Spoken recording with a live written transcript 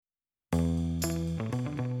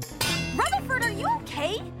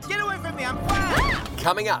from me, I'm fine!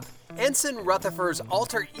 Coming up, Ensign Rutherford's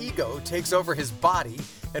alter ego takes over his body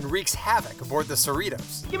and wreaks havoc aboard the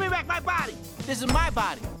Cerritos. Give me back my body! This is my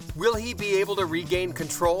body! Will he be able to regain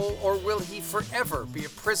control, or will he forever be a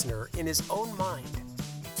prisoner in his own mind?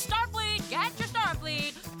 Starfleet, get your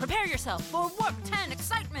Starfleet! Prepare yourself for Warp 10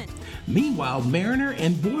 excitement! Meanwhile, Mariner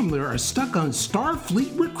and Boimler are stuck on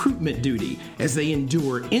Starfleet recruitment duty as they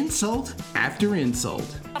endure insult after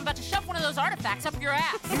insult. I'm about to shove one of those artifacts up your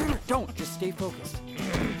ass! Don't, just stay focused.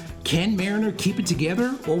 Can Mariner keep it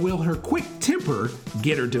together, or will her quick temper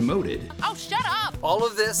get her demoted? Oh, shut up! All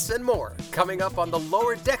of this and more coming up on the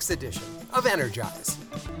Lower Decks edition of Energize.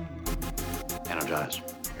 Energize.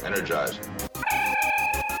 Energize.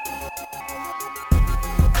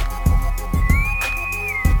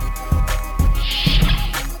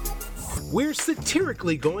 We're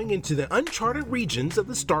satirically going into the uncharted regions of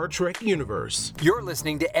the Star Trek universe. You're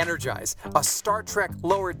listening to Energize, a Star Trek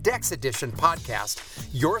Lower Decks edition podcast,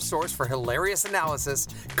 your source for hilarious analysis,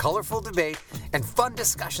 colorful debate, and fun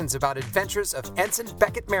discussions about adventures of Ensign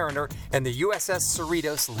Beckett Mariner and the USS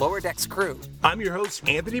Cerritos Lower Decks crew. I'm your host,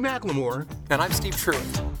 Anthony McLemore. And I'm Steve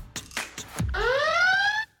Truitt.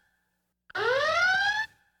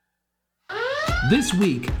 This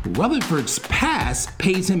week, Rutherford's past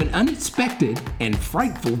pays him an unexpected and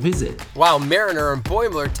frightful visit. While Mariner and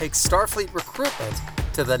Boimler take Starfleet recruitment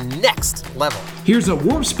to the next level. Here's a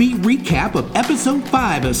warp speed recap of Episode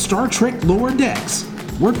 5 of Star Trek Lower Decks,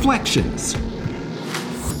 Reflections.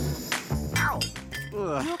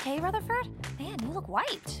 You okay, Rutherford? Man, you look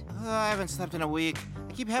wiped. I haven't slept in a week.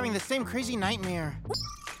 I keep having the same crazy nightmare.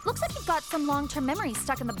 Looks like you've got some long-term memories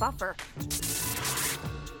stuck in the buffer.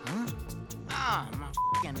 Ah, my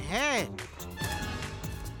f***ing head.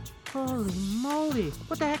 Holy moly,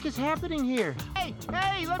 what the heck is happening here? Hey,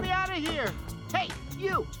 let me out of here. Hey,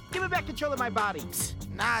 you, give me back control of my body.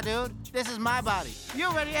 Nah, dude, this is my body. You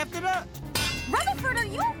already effed it up. Rutherford, are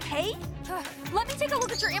you okay? Let me take a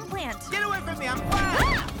look at your implant. Get away from me, I'm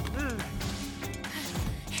fine.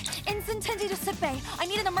 Ensign, send you to sickbay. I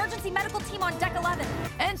need an emergency medical team on deck 11.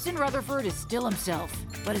 Ensign Rutherford is still himself,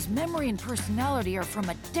 but his memory and personality are from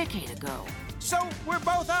a decade ago. So we're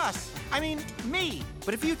both us. I mean, me.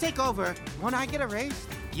 But if you take over, won't I get erased?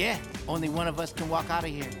 Yeah, only one of us can walk out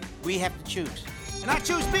of here. We have to choose. And I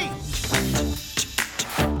choose me.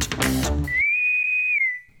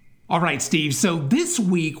 All right, Steve, so this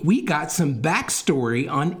week we got some backstory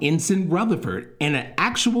on Ensign Rutherford, and an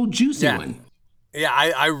actual juicy one. Yeah,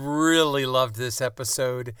 I really loved this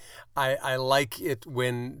episode. I like it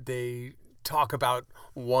when they talk about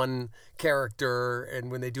one character and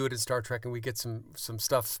when they do it in Star Trek and we get some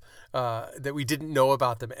stuff that we didn't know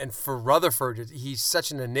about them. And for Rutherford, he's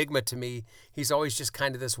such an enigma to me. He's always just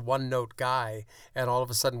kind of this one-note guy. And all of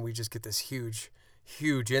a sudden we just get this huge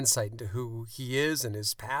insight into who he is and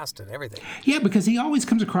his past and everything. Yeah, because he always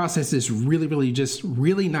comes across as this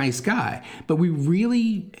really nice guy. But we've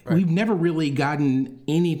never really gotten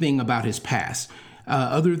anything about his past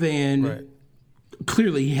other than... Right.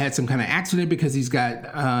 Clearly, he had some kind of accident because he's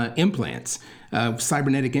got implants,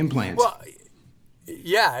 cybernetic implants. Well,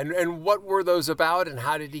 yeah, and what were those about, and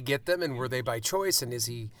how did he get them, and were they by choice, and is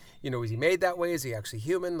he made that way? Is he actually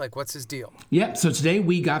human? Like, what's his deal? Yep, so today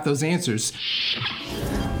we got those answers.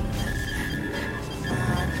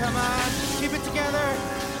 Come on, keep it together.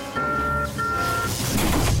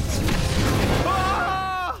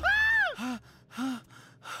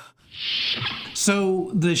 So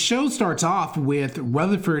the show starts off with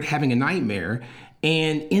Rutherford having a nightmare,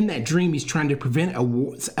 and in that dream he's trying to prevent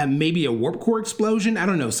maybe a warp core explosion. I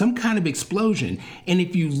don't know, some kind of explosion. And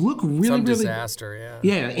if you look really disaster,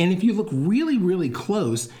 and if you look really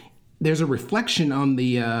close, there's a reflection on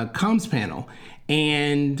the comms panel,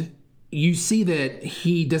 and you see that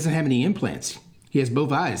he doesn't have any implants. He has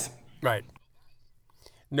both eyes. Right.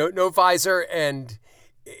 No visor, and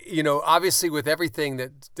obviously with everything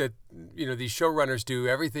that these showrunners do,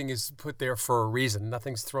 everything is put there for a reason.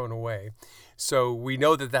 Nothing's thrown away. So we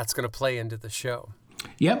know that that's going to play into the show.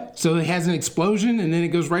 Yep. So it has an explosion, and then it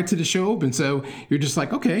goes right to the show open. So you're just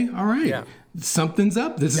like, okay, all right, something's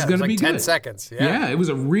up. This is going to be good. 10 seconds. Yeah, it was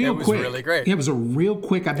a real quick. It was really great. Yeah, it was a real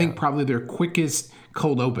quick. I think probably their quickest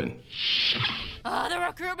cold open. The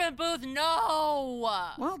recruitment booth, no!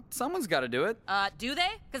 Well, someone's got to do it. Do they?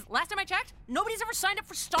 Because last time I checked, nobody's ever signed up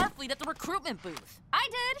for Starfleet at the recruitment booth. I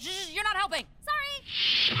did. You're not helping.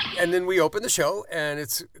 Sorry. And then we open the show, and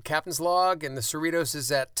it's Captain's Log, and the Cerritos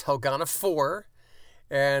is at Telgana 4,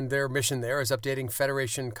 And their mission there is updating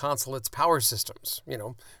Federation consulates' power systems.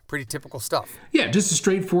 Pretty typical stuff. Yeah, just a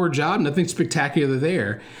straightforward job, nothing spectacular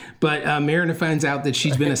there. But Mariner finds out that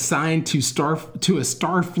she's been assigned to a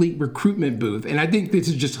Starfleet recruitment booth, and I think this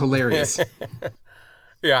is just hilarious.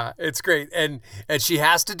 Yeah, it's great. And she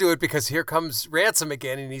has to do it because here comes Ransom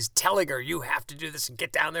again, and he's telling her, you have to do this and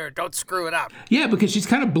get down there and don't screw it up. Yeah, because she's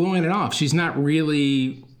kind of blowing it off. She's not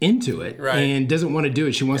really into it and doesn't want to do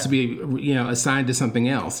it. She wants to be, assigned to something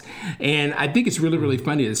else. And I think it's really, really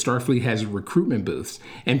funny that Starfleet has recruitment booths.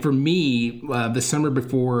 And for me, the summer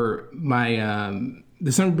before my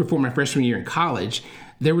freshman year in college,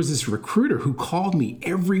 there was this recruiter who called me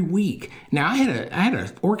every week. Now I had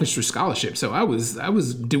an orchestra scholarship, so I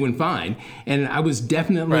was doing fine, and I was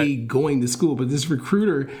definitely going to school. But this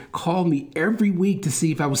recruiter called me every week to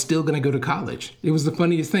see if I was still going to go to college. It was the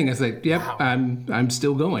funniest thing. I was like, "Yep, wow. I'm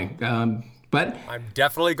still going." But I'm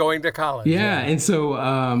definitely going to college. Yeah, and so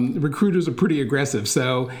recruiters are pretty aggressive.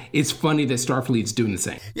 So it's funny that Starfleet's doing the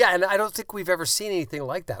same. Yeah, and I don't think we've ever seen anything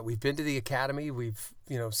like that. We've been to the academy. We've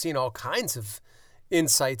seen all kinds of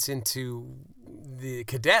insights into the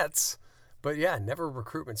cadets, but yeah, never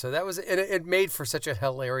recruitment. So that was, and it made for such a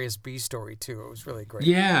hilarious B story too. It was really great.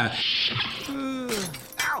 Yeah.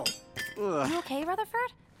 Ow. You okay,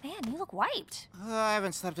 Rutherford? Man, you look wiped. I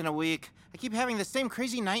haven't slept in a week. I keep having the same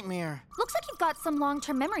crazy nightmare. Looks like you've got some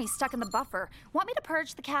long-term memories stuck in the buffer. Want me to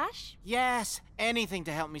purge the cache? Yes, anything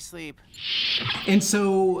to help me sleep. And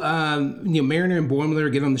so, Mariner and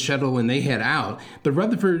Boimler get on the shuttle and they head out. But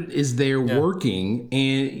Rutherford is there working,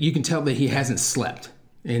 and you can tell that he hasn't slept,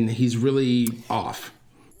 and he's really off.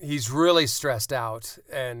 He's really stressed out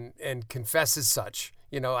and confesses such.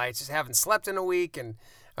 I just haven't slept in a week, and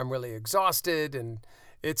I'm really exhausted, and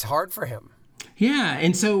it's hard for him. Yeah,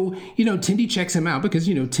 and so, Tendi checks him out because,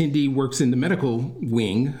 Tendi works in the medical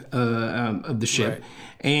wing of the ship,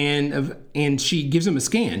 and she gives him a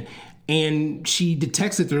scan, and she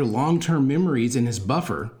detects that there are long-term memories in his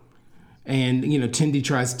buffer, and, Tendi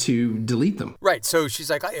tries to delete them. Right, so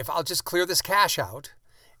she's like, if I'll just clear this cache out,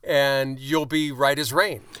 and you'll be right as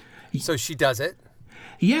rain. So she does it.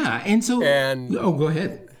 Yeah, and so... Oh, go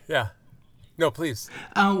ahead. Yeah. No, please.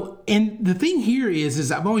 And the thing here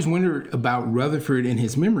is I've always wondered about Rutherford and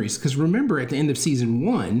his memories. Because remember, at the end of season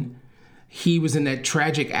 1, he was in that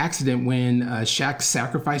tragic accident when Shaq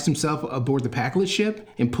sacrificed himself aboard the Packlet ship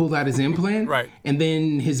and pulled out his implant. Right. And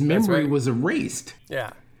then his memory was erased.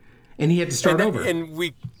 Yeah. And he had to start over. And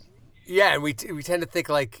we tend to think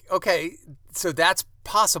like, okay, so that's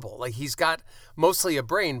possible. Like he's got mostly a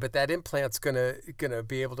brain, but that implant's gonna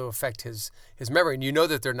be able to affect his memory. And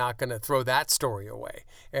that they're not gonna throw that story away.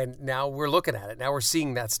 And now we're looking at it. Now we're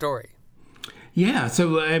seeing that story. Yeah.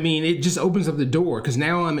 So it just opens up the door because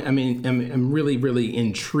now I'm really, really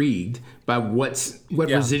intrigued by what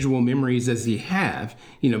residual memories does he have?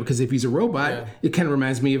 Because if he's a robot, it kind of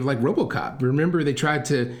reminds me of like RoboCop. Remember they tried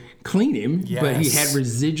to clean him, but he had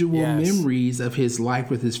residual memories of his life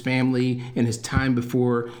with his family and his time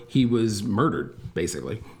before he was murdered,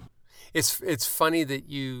 basically. It's funny that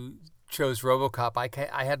you chose RoboCop.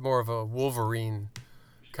 I had more of a Wolverine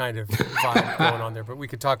kind of vibe going on there, but we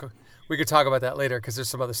could talk about that later because there's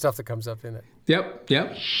some other stuff that comes up in it. Yep.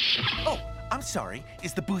 Oh, I'm sorry.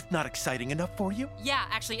 Is the booth not exciting enough for you? Yeah,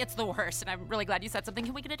 actually, it's the worst, and I'm really glad you said something.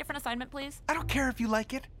 Can we get a different assignment, please? I don't care if you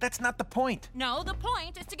like it. That's not the point. No, the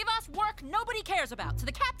point is to give us work nobody cares about, so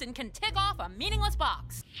the captain can tick off a meaningless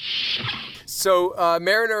box. So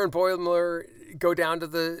Mariner and Boimler go down to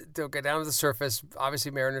the surface.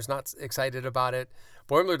 Obviously, Mariner's not excited about it.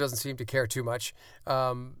 Boimler doesn't seem to care too much.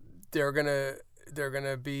 They're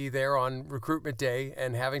gonna be there on recruitment day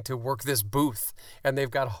and having to work this booth, and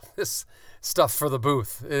they've got all this stuff for the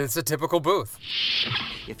booth. It's a typical booth.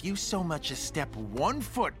 If you so much as step 1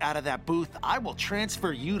 foot out of that booth, I will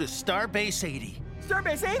transfer you to Starbase 80.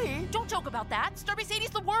 Starbase 80? Don't joke about that. Starbase 80's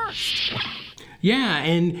the worst. Yeah,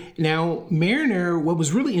 and now Mariner, what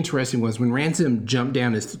was really interesting was when Ransom jumped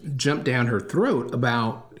down her throat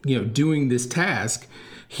about doing this task.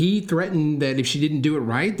 He threatened that if she didn't do it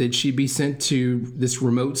right, that she'd be sent to this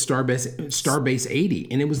remote Starbase 80.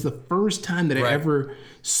 And it was the first time that I ever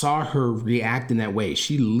saw her react in that way.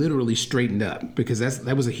 She literally straightened up because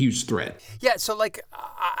that was a huge threat. Yeah, so like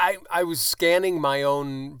I was scanning my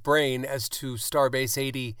own brain as to Starbase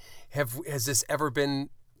 80. Has this ever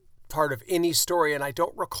been part of any story, and I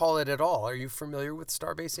don't recall it at all. Are you familiar with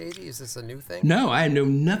Starbase 80? Is this a new thing? No, I know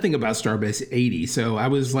nothing about Starbase 80. So I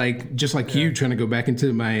was like, just like you, trying to go back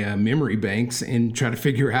into my memory banks and try to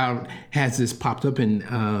figure out, has this popped up in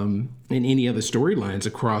any other storylines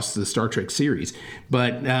across the Star Trek series?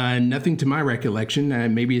 But nothing to my recollection.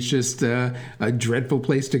 Maybe it's just a dreadful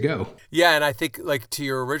place to go. Yeah, and I think, like, to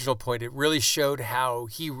your original point, it really showed how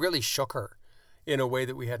he really shook her in a way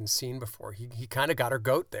that we hadn't seen before. He kind of got her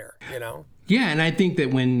goat there, you know? Yeah, and I think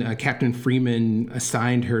that when Captain Freeman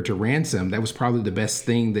assigned her to Ransom, that was probably the best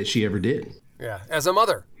thing that she ever did. Yeah, as a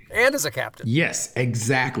mother and as a captain. Yes,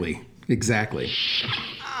 exactly. Exactly.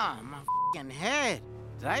 Oh, my f***ing head.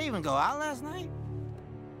 Did I even go out last night?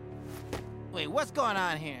 Wait, what's going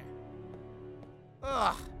on here?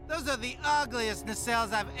 Ugh, those are the ugliest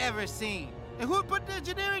nacelles I've ever seen. And who put the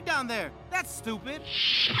engineering down there? That's stupid.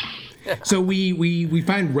 So we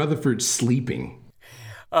find Rutherford sleeping.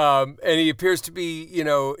 And he appears to be, you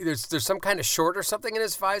know, there's some kind of short or something in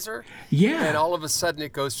his visor. Yeah. And all of a sudden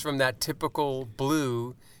it goes from that typical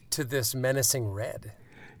blue to this menacing red.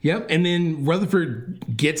 Yep. And then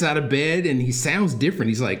Rutherford gets out of bed and he sounds different.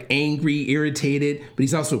 He's like angry, irritated, but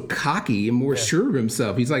he's also cocky and more sure of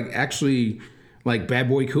himself. He's like actually like bad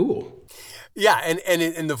boy cool. Yeah,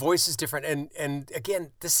 and the voice is different. And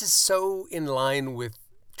again, this is so in line with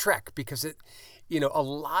Trek because it, you know, a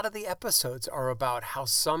lot of the episodes are about how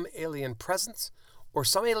some alien presence or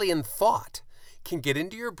some alien thought can get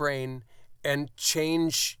into your brain and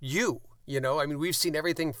change you. You know, I mean, we've seen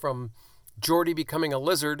everything from Geordi becoming a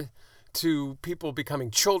lizard to people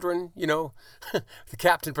becoming children. You know, the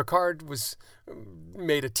Captain Picard was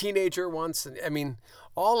made a teenager once. And I mean,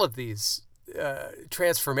 all of these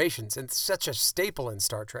transformations, and it's such a staple in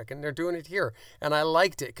Star Trek, and they're doing it here. And I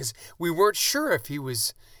liked it because we weren't sure if he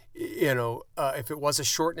was, you know, if it was a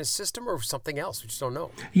short in his system or something else. We just don't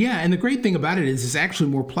know. Yeah, and the great thing about it is it's actually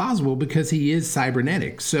more plausible because he is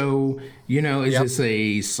cybernetic. So, you know, is this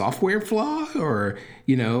a software flaw or,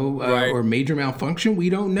 you know, or major malfunction? We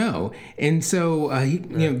don't know. And so, you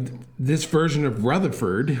know, this version of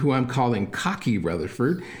Rutherford, who I'm calling Cocky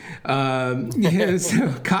Rutherford,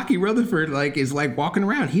 so Cocky Rutherford is like walking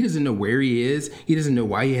around. He doesn't know where he is. He doesn't know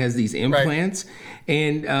why he has these implants.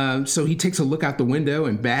 And so he takes a look out the window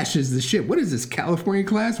and bashes the ship. What is this, California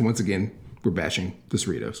class? Once again, we're bashing the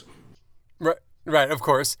Cerritos. Right, of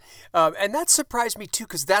course. And that surprised me, too,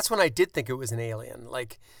 because that's when I did think it was an alien.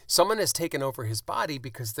 Like, someone has taken over his body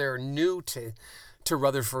because they're new to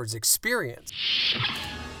Rutherford's experience.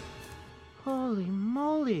 Holy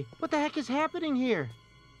moly. What the heck is happening here?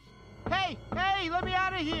 Hey, let me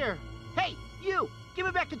out of here. Hey, you, give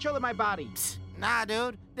me back control of my body. Psst, nah,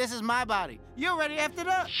 dude, this is my body. You already effed it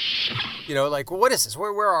up. You know, like, well, what is this?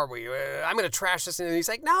 Where are we? I'm going to trash this. And he's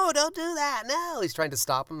like, no, don't do that. No. He's trying to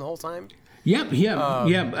stop him the whole time. Yep.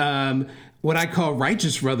 What I call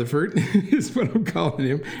righteous Rutherford is what I'm calling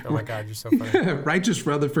him. Oh my God, you're so funny. Righteous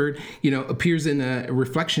Rutherford, you know, appears in a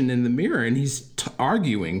reflection in the mirror, and he's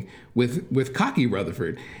arguing with Cocky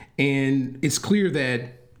Rutherford, and it's clear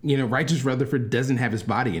that, you know, righteous Rutherford doesn't have his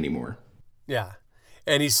body anymore. Yeah,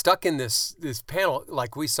 and he's stuck in this panel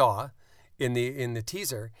like we saw in the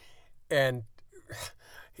teaser, and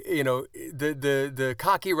you know, the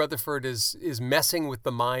Cocky Rutherford is messing with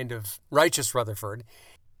the mind of righteous Rutherford.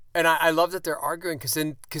 And I love that they're arguing because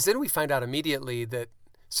then we find out immediately that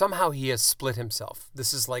somehow he has split himself.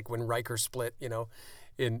 This is like when Riker split, you know,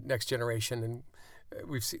 in Next Generation, and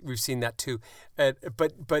we've seen that too.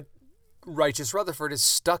 But righteous Rutherford is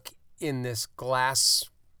stuck in this glass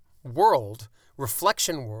world,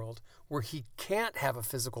 reflection world, where he can't have a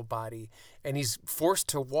physical body, and he's forced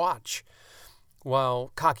to watch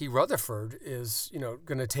while Cocky Rutherford is, you know,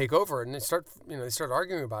 going to take over, and they start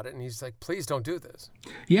arguing about it, and he's like, please don't do this.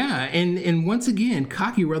 Yeah, and once again,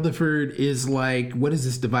 Cocky Rutherford is like, what is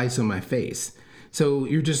this device on my face? So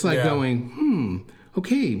you're just like going,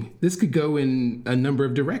 okay, this could go in a number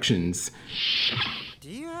of directions. Do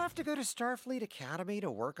you have to go to Starfleet Academy to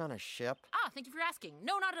work on a ship? Thank you for asking.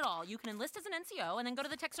 No, not at all. You can enlist as an NCO and then go to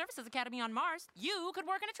the Tech Services Academy on Mars. You could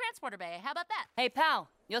work in a transporter bay. How about that? Hey, pal,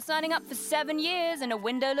 you're signing up for 7 years in a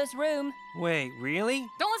windowless room. Wait, really?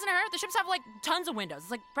 Don't listen to her. The ships have, like, tons of windows.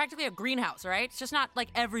 It's like practically a greenhouse, all right? It's just not, like,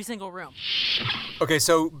 every single room. Okay,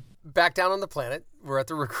 so back down on the planet, we're at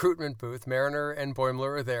the recruitment booth. Mariner and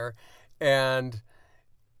Boimler are there, and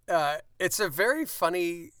it's a very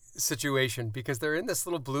funny situation because they're in this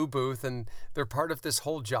little blue booth and they're part of this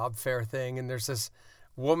whole job fair thing, and there's this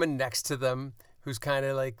woman next to them who's kind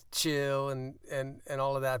of like chill and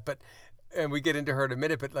all of that, and we get into her in a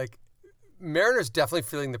minute, but like Mariner's definitely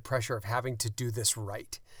feeling the pressure of having to do this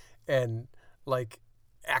right, and like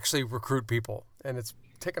actually recruit people, and it's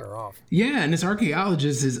ticking her off. Yeah, and this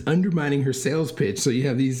archaeologist is undermining her sales pitch. So you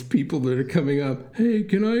have these people that are coming up. Hey,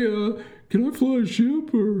 can I fly a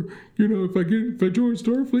ship, or if I join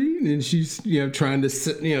Starfleet? And she's trying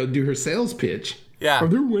to do her sales pitch. Yeah, are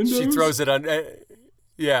there windows? She throws it on.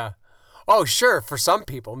 Yeah. Oh, sure, for some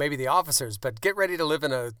people, maybe the officers, but get ready to live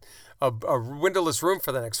in a windowless room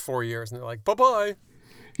for the next 4 years, and they're like, bye-bye.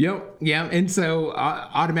 Yep, yeah, and so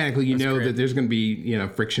automatically That's great. that there's going to be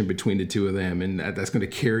friction between the two of them, and that's going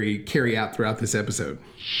to carry out throughout this episode.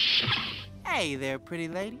 Hey there, pretty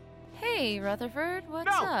lady. Hey, Rutherford, what's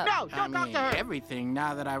up? No, don't talk to her. Everything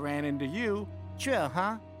now that I ran into you. Trill,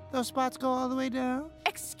 huh? Those spots go all the way down?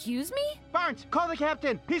 Excuse me? Barnes, call the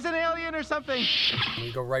captain. He's an alien or something.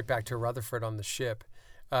 We go right back to Rutherford on the ship.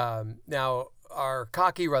 Now, our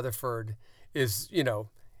cocky Rutherford is,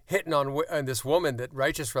 hitting on this woman that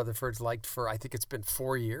Righteous Rutherford's liked for, I think it's been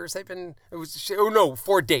 4 years.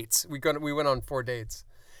 4 dates. We went on 4 dates.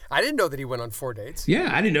 I didn't know that he went on 4 dates. Yeah,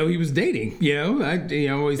 I didn't know he was dating. I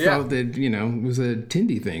always thought that it was a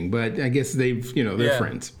Tindy thing, but I guess they're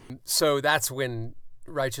friends. So that's when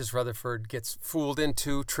Righteous Rutherford gets fooled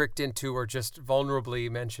into, tricked into, or just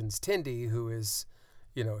vulnerably mentions Tindy, who is,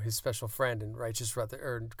 his special friend, and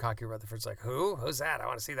Cocky Rutherford's like, who? Who's that? I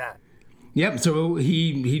want to see that. Yep. So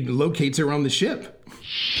he locates her on the ship.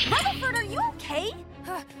 Rutherford, are you okay?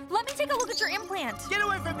 Let me take a look at your implant. Get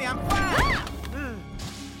away from me! I'm fine.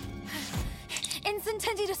 Ensign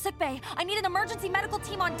Tindy to sickbay. I need an emergency medical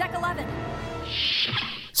team on deck 11.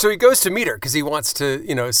 So he goes to meet her because he wants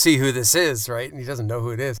to, see who this is, right? And he doesn't know who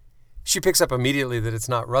it is. She picks up immediately that it's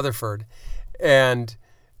not Rutherford, and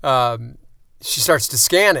she starts to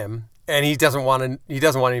scan him, and he doesn't want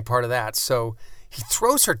any part of that. So he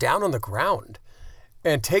throws her down on the ground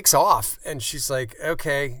and takes off. And she's like,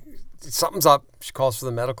 "Okay, something's up." She calls for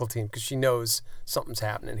the medical team because she knows something's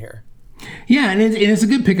happening here. Yeah, and it's a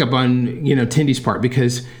good pickup on Tindy's part,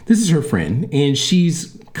 because this is her friend, and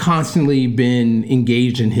she's constantly been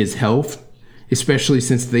engaged in his health, especially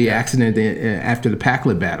since the accident after the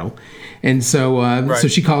Packlet battle, and so so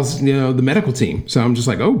she calls the medical team. So I'm just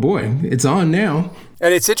like, oh boy, it's on now.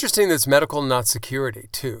 And it's interesting that it's medical, not security,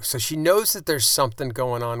 too. So she knows that there's something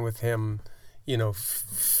going on with him,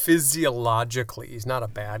 physiologically. He's not a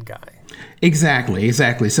bad guy. Exactly.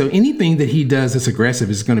 So anything that he does that's aggressive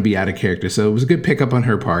is going to be out of character. So it was a good pickup on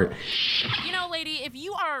her part. Lady, if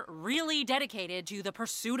you are really dedicated to the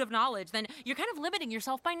pursuit of knowledge, then you're kind of limiting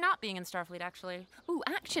yourself by not being in Starfleet, actually. Ooh,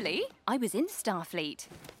 actually, I was in Starfleet.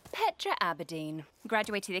 Petra Aberdeen.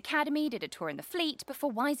 Graduated the academy, did a tour in the fleet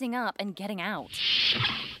before wising up and getting out.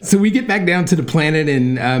 So we get back down to the planet,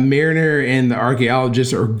 and Mariner and the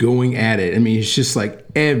archaeologists are going at it. I mean, it's just like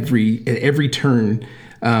at every turn,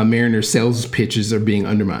 Mariner's sales pitches are being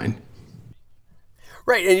undermined.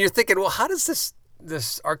 Right, and you're thinking, well, how does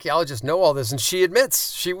this archaeologist know all this? And she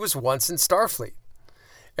admits she was once in Starfleet.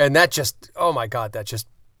 And that just, oh my God, that just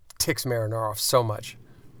ticks Mariner off so much.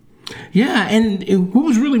 Yeah, and what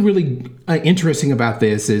was really, really interesting about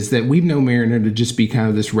this is that we've known Mariner to just be kind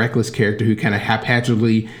of this reckless character who kind of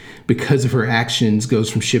haphazardly, because of her actions, goes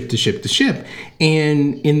from ship to ship to ship.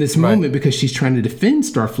 And in this moment, because she's trying to defend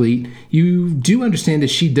Starfleet, you do understand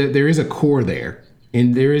that there is a core there,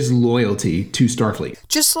 and there is loyalty to Starfleet.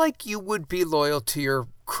 Just like you would be loyal to your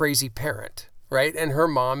crazy parent, right? And her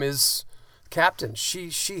mom is captain.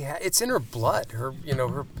 It's in her blood. Her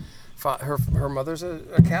mother's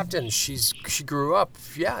a captain. She grew up.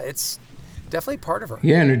 Yeah, it's definitely part of her.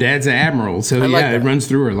 Yeah, and her dad's an admiral, so it runs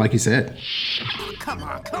through her, like you said. Come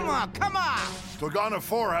on. Togana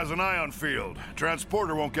 4 has an ion field.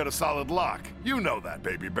 Transporter won't get a solid lock. You know that,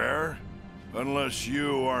 Baby Bear. Unless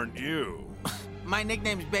you aren't you. My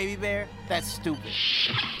nickname's Baby Bear? That's stupid.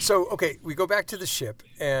 So, okay, we go back to the ship,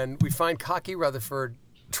 and we find Cocky Rutherford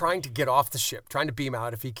trying to get off the ship, trying to beam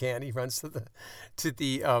out if he can. He runs to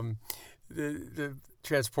the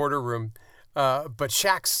transporter room, but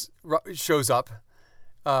Shax shows up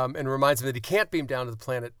and reminds him that he can't beam down to the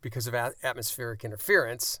planet because of atmospheric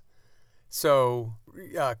interference. So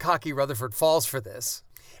Cocky Rutherford falls for this,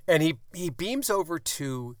 and he beams over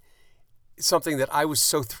to something that I was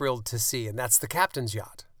so thrilled to see, and that's the captain's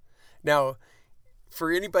yacht. Now, for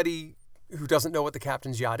anybody who doesn't know what the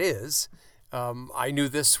captain's yacht is, I knew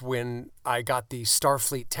this when I got the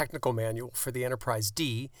Starfleet technical manual for the Enterprise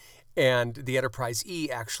D, and the Enterprise E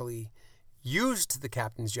actually used the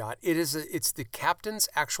captain's yacht. It's the captain's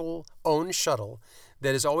actual own shuttle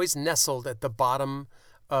that is always nestled at the bottom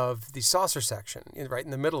of the saucer section, right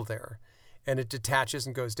in the middle there, and it detaches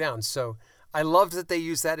and goes down. So I loved that they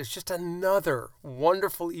used that. It's just another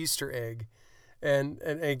wonderful Easter egg And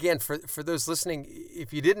again, for those listening,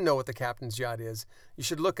 if you didn't know what the captain's yacht is, you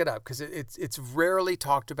should look it up because it's rarely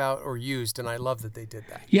talked about or used, and I love that they did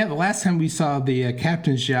that. Yeah, the last time we saw the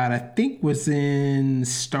captain's yacht, I think, was in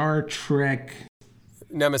Star Trek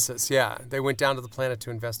Nemesis. Yeah, they went down to the planet to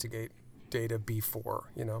investigate Data B4.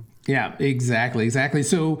 You know. Yeah, exactly.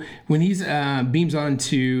 So when he's beams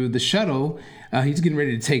onto the shuttle, he's getting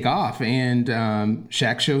ready to take off, and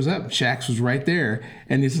Shax shows up. Shax was right there,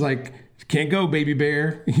 and he's like, "Can't go, baby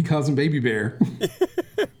bear." He calls him baby bear.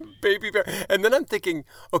 Baby bear. And then I'm thinking,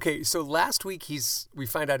 okay, so last week we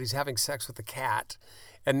find out he's having sex with a cat,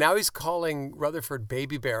 and now he's calling Rutherford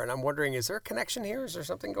baby bear, and I'm wondering, is there a connection here? Is there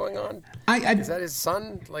something going on? Is that his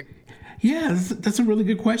son? Yeah, that's a really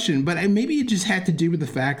good question, but maybe it just had to do with the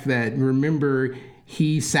fact that, remember,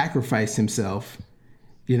 he sacrificed himself,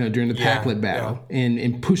 during the Packlet battle,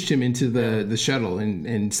 and pushed him into the shuttle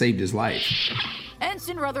and saved his life.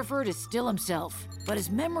 Ensign Rutherford is still himself, but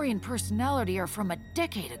his memory and personality are from a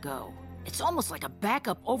decade ago. It's almost like a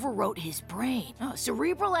backup overwrote his brain.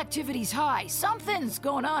 Cerebral activity's high. Something's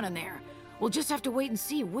going on in there. We'll just have to wait and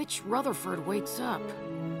see which Rutherford wakes up.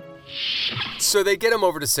 So they get him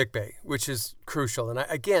over to sickbay, which is crucial. And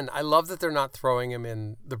I love that they're not throwing him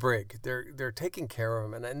in the brig. They're taking care of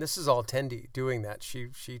him, and this is all Tendi doing that.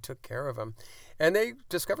 She took care of him, and they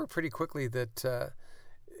discover pretty quickly that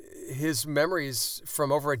his memories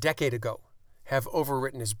from over a decade ago have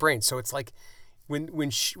overwritten his brain. So it's like when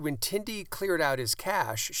Tendi cleared out his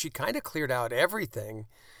cache, she kind of cleared out everything,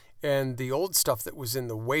 and the old stuff that was in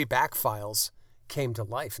the way back files came to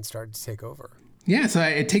life and started to take over. Yeah, so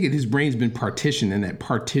I take it his brain's been partitioned, and that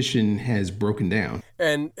partition has broken down.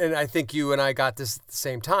 And I think you and I got this at the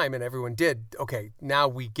same time, and everyone did. Okay, now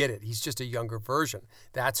we get it. He's just a younger version.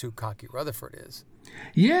 That's who Cocky Rutherford is.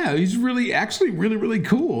 Yeah, he's actually really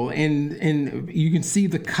cool, and you can see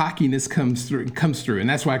the cockiness comes through, and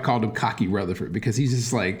that's why I called him Cocky Rutherford, because he's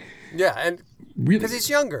just like, yeah, and really, because he's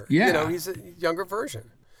younger. Yeah, he's a younger version,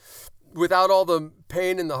 without all the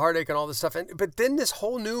pain and the heartache and all this stuff. But then this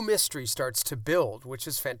whole new mystery starts to build, which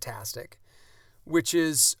is fantastic. Which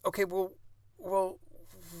is, okay, well,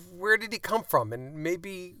 where did he come from? And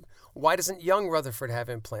maybe why doesn't young Rutherford have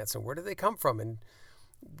implants? And where do they come from? And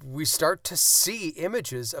we start to see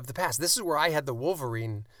images of the past. This is where I had the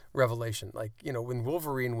Wolverine revelation. When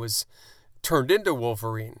Wolverine was turned into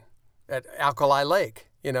Wolverine at Alkali Lake,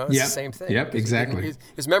 it's the same thing. Yep, exactly.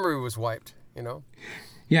 His memory was wiped,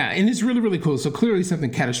 Yeah, and it's really cool. So clearly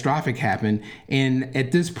something catastrophic happened. And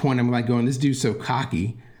at this point, I'm like going, this dude's so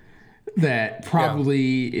cocky that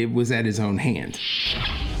probably it was at his own hand.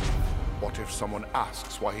 What if someone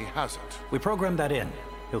asks why he hasn't? We programmed that in.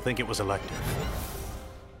 He'll think it was elective.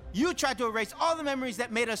 You tried to erase all the memories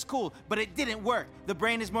that made us cool, but it didn't work. The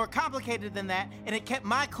brain is more complicated than that, and it kept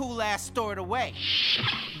my cool ass stored away.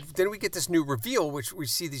 Then we get this new reveal, which we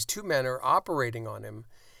see these two men are operating on him.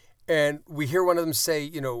 And we hear one of them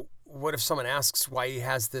say, what if someone asks why he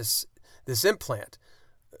has this implant?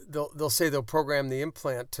 They'll say they'll program the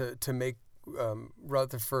implant to make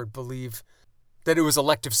Rutherford believe that it was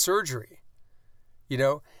elective surgery.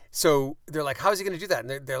 So they're like, how is he going to do that?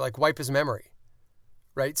 And they're like, wipe his memory,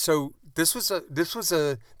 right? So this was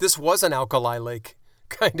an Alkali Lake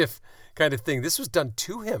kind of thing. This was done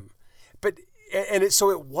to him,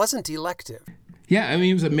 so it wasn't elective. Yeah, I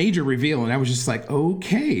mean, it was a major reveal, and I was just like,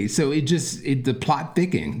 okay. So the plot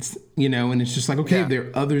thickens, and it's just like, okay, there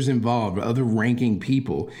are others involved, other ranking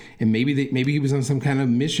people, and maybe he was on some kind of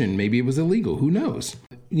mission. Maybe it was illegal. Who knows?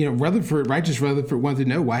 Righteous Rutherford wanted to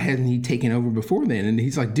know, why hadn't he taken over before then? And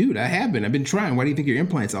he's like, dude, I have been. I've been trying. Why do you think your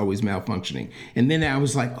implant's always malfunctioning? And then I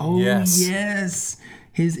was like, oh, yes,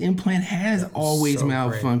 his implant has always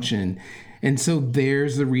malfunctioned. Great. And so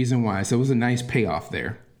there's the reason why. So it was a nice payoff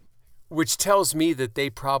there. Which tells me that they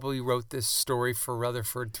probably wrote this story for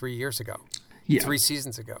Rutherford 3 years ago. Yeah. 3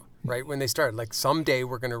 seasons ago, right? When they started. Like, someday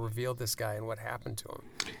we're going to reveal this guy and what happened to him.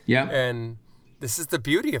 Yeah. And this is the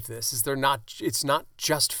beauty of this, is it's not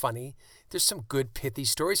just funny. There's some good, pithy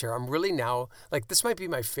stories here. I'm really now, this might be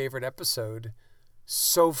my favorite episode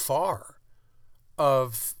so far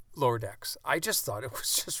of Lower Decks. I just thought it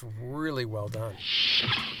was just really well done.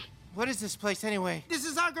 What is this place anyway? This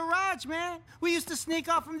is our garage, man. We used to sneak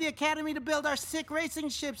off from the academy to build our sick racing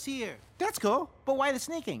ships here. That's cool, but why the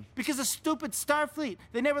sneaking? Because of stupid Starfleet.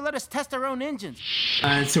 They never let us test our own engines.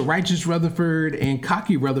 So Righteous Rutherford and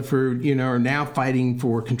Cocky Rutherford, are now fighting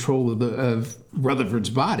for control of Rutherford's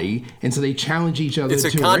body, and so they challenge each other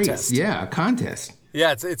to contest. Race. Yeah, a contest.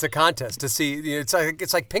 Yeah, it's a contest to see. It's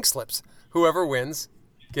like Pink Slips. Whoever wins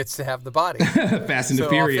gets to have the body. Fast and the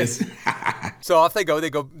Furious. So off they go.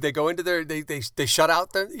 They go into their. They shut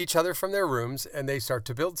out each other from their rooms and they start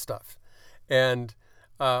to build stuff. And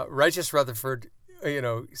Righteous Rutherford,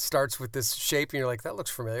 starts with this shape, and you're like, that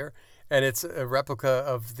looks familiar. And it's a replica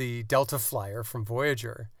of the Delta Flyer from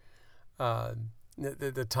Voyager,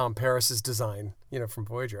 the Tom Paris's design, from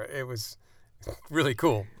Voyager. It was really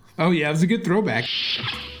cool. Oh yeah, it was a good throwback.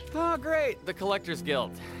 Oh, great, the Collectors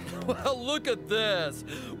Guild. Well, look at this.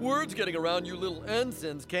 Word's getting around you little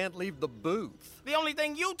ensigns can't leave the booth. The only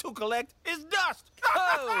thing you two collect is dust.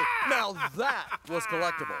 Oh, now that was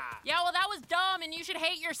collectible. Yeah, well, that was dumb, and you should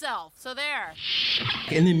hate yourself. So there.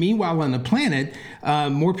 And then meanwhile on the planet,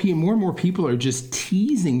 more and more people are just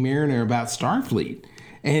teasing Mariner about Starfleet.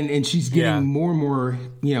 And she's getting more and more,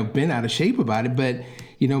 bent out of shape about it. But,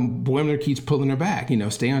 Boimler keeps pulling her back.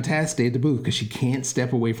 Stay on task, stay at the booth, because she can't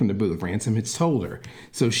step away from the booth. Ransom has told her.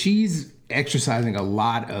 So she's exercising a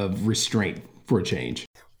lot of restraint for a change.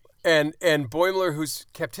 And Boimler, who's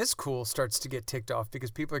kept his cool, starts to get ticked off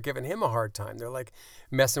because people are giving him a hard time. They're like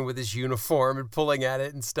messing with his uniform and pulling at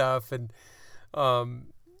it and stuff. And Boimler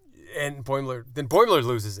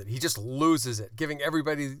loses it. He just loses it, giving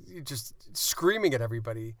everybody, just screaming at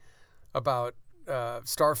everybody about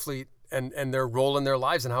Starfleet and their role in their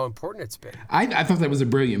lives and how important it's been. I thought that was a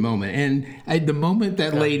brilliant moment. And the moment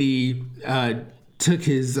that lady took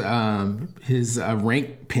his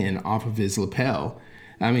rank pin off of his lapel,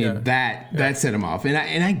 that set him off. And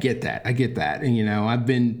I get that. And, I've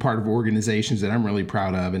been part of organizations that I'm really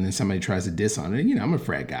proud of, and then somebody tries to diss on it. I'm a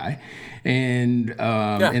frat guy. And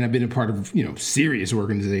I've been a part of, serious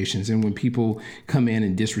organizations. And when people come in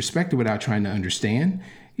and disrespect it without trying to understand,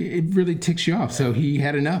 it really ticks you off. So he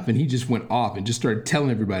had enough, and he just went off and just started telling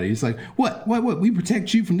everybody. He's like, what? We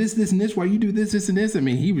protect you from this, and this, while you do this, and this. I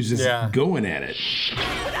mean, he was just going at it.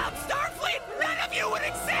 Without Starfleet, none of you would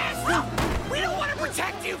exist! We don't want to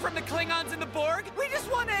protect you from the Klingons and the Borg. We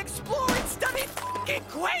just want to explore and study f***ing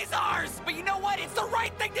quasars! But you know what? It's the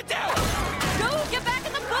right thing to do! Go, get back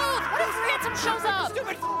in the booth! What if Ransom shows up?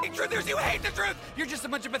 Stupid f***ing truthers, you hate the truth! You're just a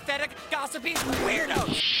bunch of pathetic, gossipy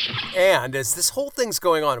weirdos! And as this whole thing's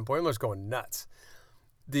going on, and Boimler's going nuts,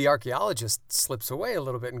 the archaeologist slips away a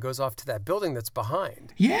little bit and goes off to that building that's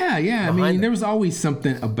behind. Yeah. I mean, there was always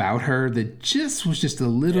something about her that was just a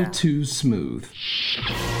little too smooth.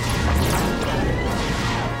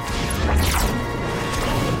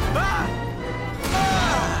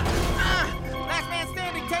 Last man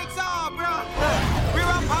standing takes all, bro. Rear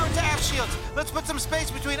up power to aft shields. Let's put some space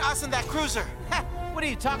between us and that cruiser. What are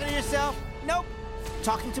you, talking to yourself? Nope.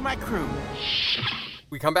 Talking to my crew.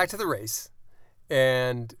 We come back to the race,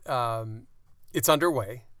 and it's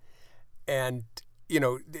underway, and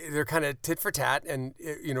they're kind of tit for tat, and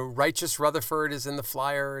Righteous Rutherford is in the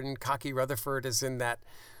Flyer, and Cocky Rutherford is in that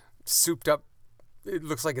souped up. It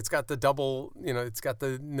looks like it's got the double, it's got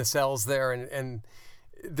the nacelles there, and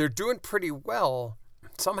they're doing pretty well.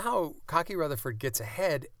 Somehow Cocky Rutherford gets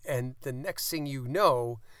ahead, and the next thing you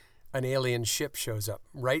know, an alien ship shows up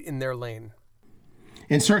right in their lane.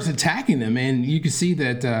 And starts attacking them, and you can see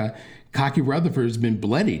that Cocky Rutherford's been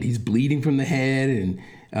bloodied. He's bleeding from the head, and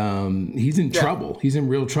he's in trouble. He's in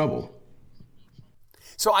real trouble.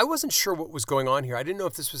 So I wasn't sure what was going on here. I didn't know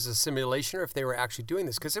if this was a simulation or if they were actually doing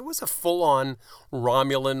this, because it was a full-on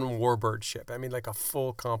Romulan warbird ship. I mean, like a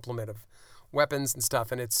full complement of weapons and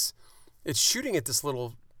stuff, and it's shooting at this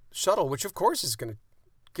little shuttle, which of course is going to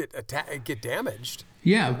get damaged.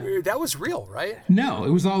 Yeah. That was real, right? No, it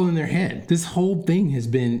was all in their head. This whole thing has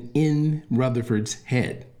been in Rutherford's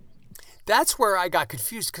head. That's where I got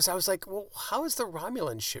confused, because I was like, well, how is the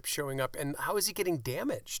Romulan ship showing up, and how is he getting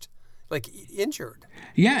damaged? Like, injured?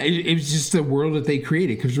 Yeah, it was just a world that they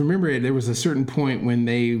created. Because remember, there was a certain point when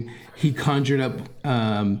he conjured up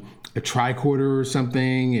a tricorder or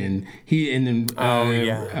something, and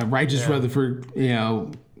Righteous Rutherford,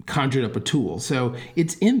 conjured up a tool. So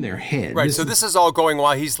it's in their head. Right, so this is all going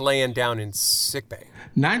while he's laying down in sickbay.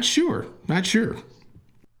 Not sure.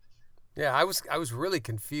 Yeah, I was really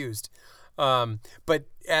confused. But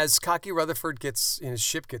as Cocky Rutherford his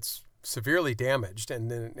ship gets severely damaged and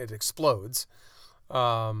then it explodes,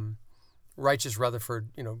 Righteous Rutherford,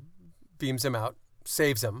 beams him out,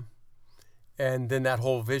 saves him, and then that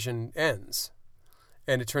whole vision ends.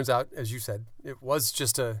 And it turns out, as you said, it was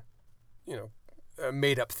just a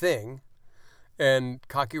made-up thing, and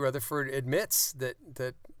Cocky Rutherford admits that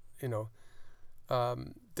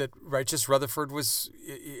Righteous Rutherford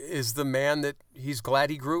is the man that he's glad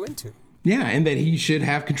he grew into. Yeah, and that he should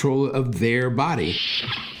have control of their body.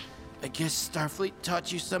 I guess Starfleet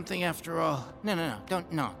taught you something after all. No,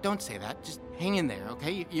 don't say that. Just hang in there,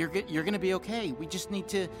 okay? You're gonna be okay. We just need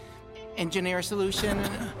to engineer a solution.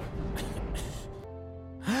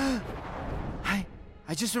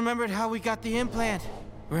 I just remembered how we got the implant.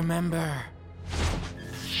 Remember.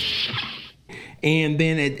 And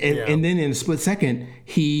then and then in a split second,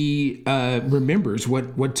 he remembers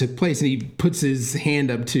what took place, and he puts his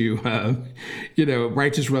hand up to,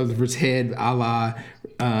 Righteous Rutherford's head, a la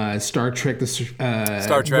Star Trek,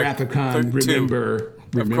 Star Trek Wrath of Khan. Remember,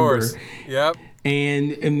 of course, yep.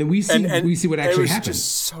 And then we see what actually happened. It was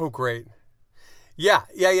just so great. Yeah.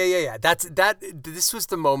 This was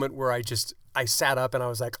the moment where I sat up and I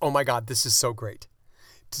was like, oh my God, this is so great.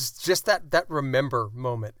 Just that remember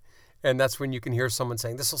moment. And that's when you can hear someone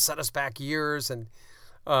saying, this will set us back years. And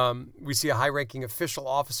we see a high-ranking official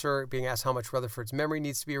officer being asked how much Rutherford's memory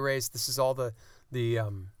needs to be erased. This is all the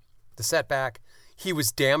setback. He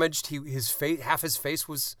was damaged. Half his face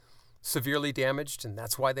was severely damaged, and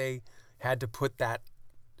that's why they had to put that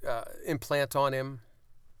implant on him.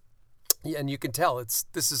 And you can tell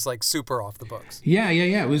this is like super off the books. Yeah.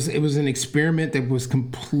 It was an experiment that was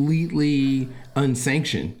completely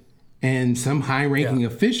unsanctioned, and some high-ranking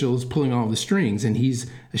officials pulling all the strings, and he's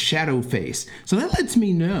a shadow face. So that lets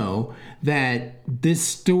me know that this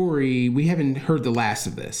story, we haven't heard the last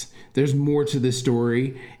of this. There's more to this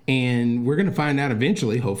story, and we're going to find out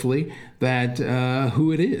eventually, hopefully, that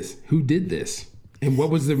who it is, who did this, and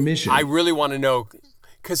what was their mission. I really want to know.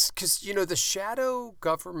 Because the shadow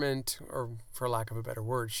government, or for lack of a better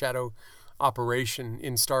word, shadow operation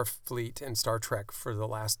in Starfleet and Star Trek for the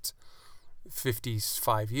last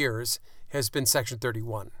 55 years has been Section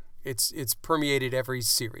 31. It's permeated every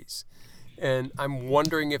series. And I'm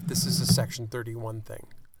wondering if this is a Section 31 thing.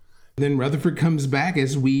 Then Rutherford comes back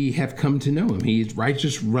as we have come to know him. He's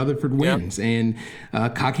Righteous Rutherford wins. Yep.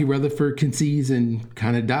 And cocky Rutherford concedes and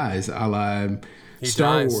kind of dies, a la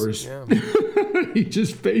Star Wars. Yeah. He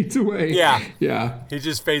just fades away. Yeah. He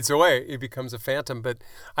just fades away. He becomes a phantom. But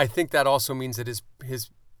I think that also means that his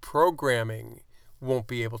programming won't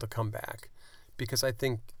be able to come back, because I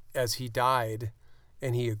think as he died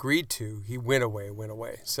and he agreed to, he went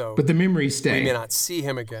away. So, but the memories stay. We may not see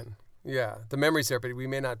him again. Yeah, the memories there, but we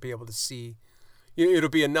may not be able to see. It'll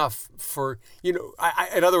be enough for in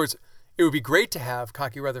other words, it would be great to have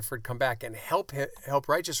cocky Rutherford come back and help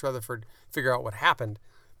Righteous Rutherford figure out what happened,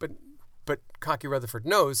 but cocky Rutherford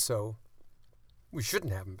knows, so we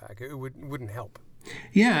shouldn't have him back. It wouldn't help.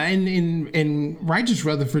 Yeah, and Righteous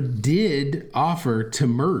Rutherford did offer to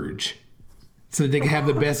merge so that they could have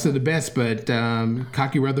the best of the best, but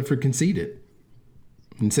cocky Rutherford conceded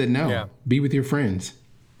and said, no, be with your friends.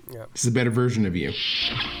 Yeah. This is a better version of you.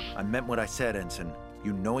 I meant what I said, Ensign.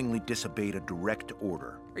 You knowingly disobeyed a direct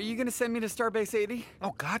order. Are you gonna send me to Starbase 80?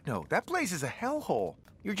 Oh, God, no. That place is a hellhole.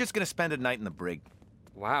 You're just gonna spend a night in the brig.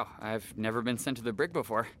 Wow, I've never been sent to the brig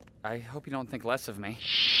before. I hope you don't think less of me.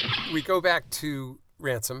 We go back to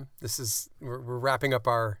Ransom. We're wrapping up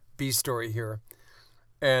our B story here.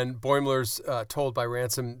 And Boimler's told by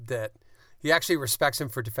Ransom that he actually respects him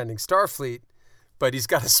for defending Starfleet, but he's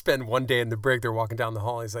got to spend one day in the brig. They're walking down the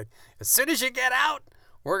hall. He's like, as soon as you get out,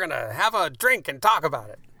 we're going to have a drink and talk about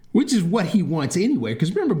it. Which is what he wants anyway.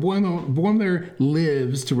 Because remember, Boimler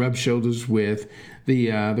lives to rub shoulders with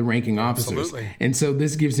the ranking officers. Absolutely. And so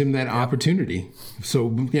this gives him that opportunity. So,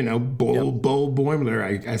 bold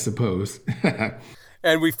Boimler, I suppose.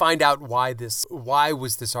 And we find out why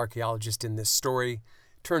was this archaeologist in this story.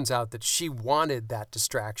 Turns out that she wanted that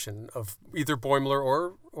distraction of either Boimler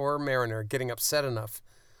or Mariner getting upset enough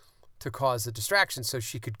to cause a distraction so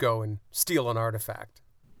she could go and steal an artifact.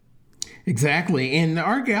 Exactly. And the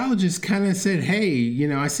archaeologist kind of said,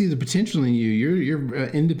 hey, I see the potential in you. You're an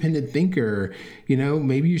independent thinker.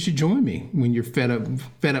 Maybe you should join me when you're fed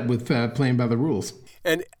up with playing by the rules.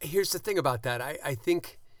 And here's the thing about that. I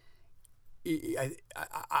think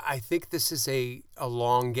this is a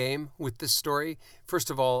long game with this story. First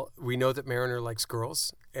of all, we know that Mariner likes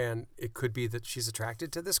girls, and it could be that she's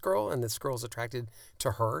attracted to this girl and this girl's attracted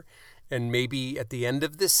to her. And maybe at the end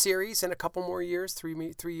of this series, in a couple more years, 3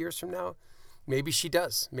 years from now, maybe she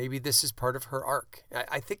does. Maybe this is part of her arc.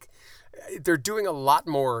 I think they're doing a lot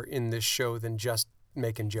more in this show than just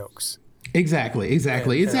making jokes. Exactly. It's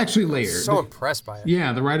actually layered. I'm so impressed by it.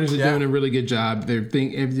 Yeah, the writers are doing a really good job.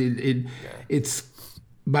 It's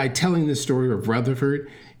by telling the story of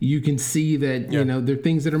Rutherford, you can see that there are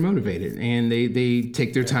things that are motivated, and they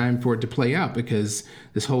take their time for it to play out, because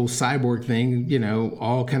this whole cyborg thing,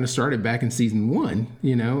 all kind of started back in season 1,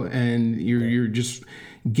 and you're just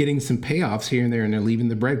getting some payoffs here and there, and they're leaving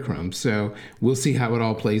the breadcrumbs. So we'll see how it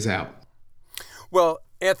all plays out. Well,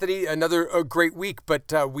 Anthony, another great week,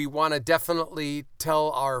 but we want to definitely tell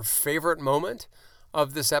our favorite moment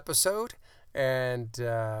of this episode, and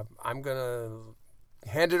I'm going to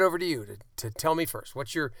hand it over to you to tell me first.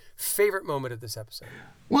 What's your favorite moment of this episode?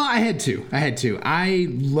 Well, I had to. I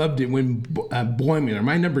loved it when Boimler,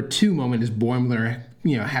 my number 2 moment is Boimler,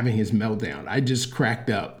 having his meltdown. I just cracked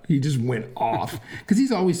up. He just went off because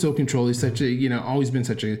he's always so controlled. He's such a, always been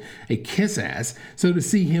such a kiss ass. So to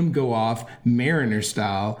see him go off Mariner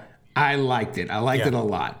style, I liked it. I liked it a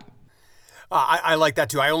lot. I like that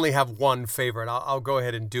too. I only have one favorite. I'll go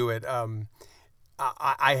ahead and do it.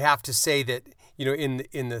 I have to say that,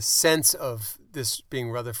 in the sense of this being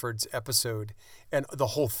Rutherford's episode, and the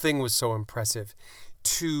whole thing was so impressive,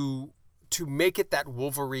 to make it that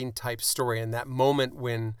Wolverine type story, and that moment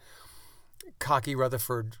when cocky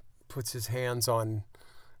Rutherford puts his hands on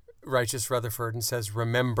righteous Rutherford and says,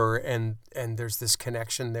 "Remember," and there's this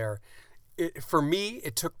connection there. For me,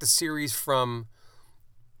 it took the series from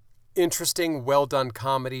interesting, well-done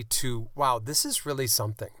comedy to, wow, this is really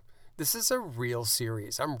something. This is a real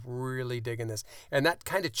series. I'm really digging this. And that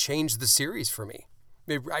kind of changed the series for me.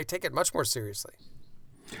 I take it much more seriously.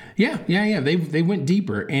 Yeah. They went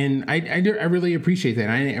deeper, and I really appreciate that.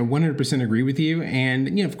 I 100% agree with you.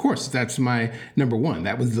 And of course, that's my number 1.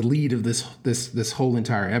 That was the lead of this whole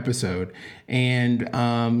entire episode. And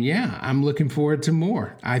I'm looking forward to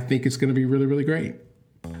more. I think it's going to be really, really great.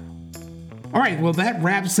 All right, well, that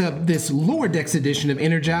wraps up this Lower Decks edition of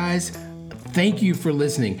Energize. Thank you for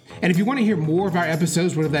listening. And if you want to hear more of our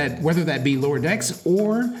episodes, whether that be Lower Decks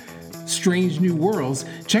or Strange New Worlds,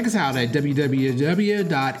 check us out at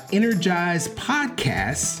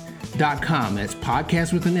www.energizepodcasts.com. That's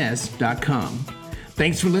podcast with an S.com.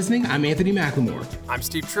 Thanks for listening. I'm Anthony McLemore. I'm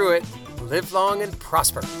Steve Truitt. Live long and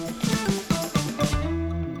prosper.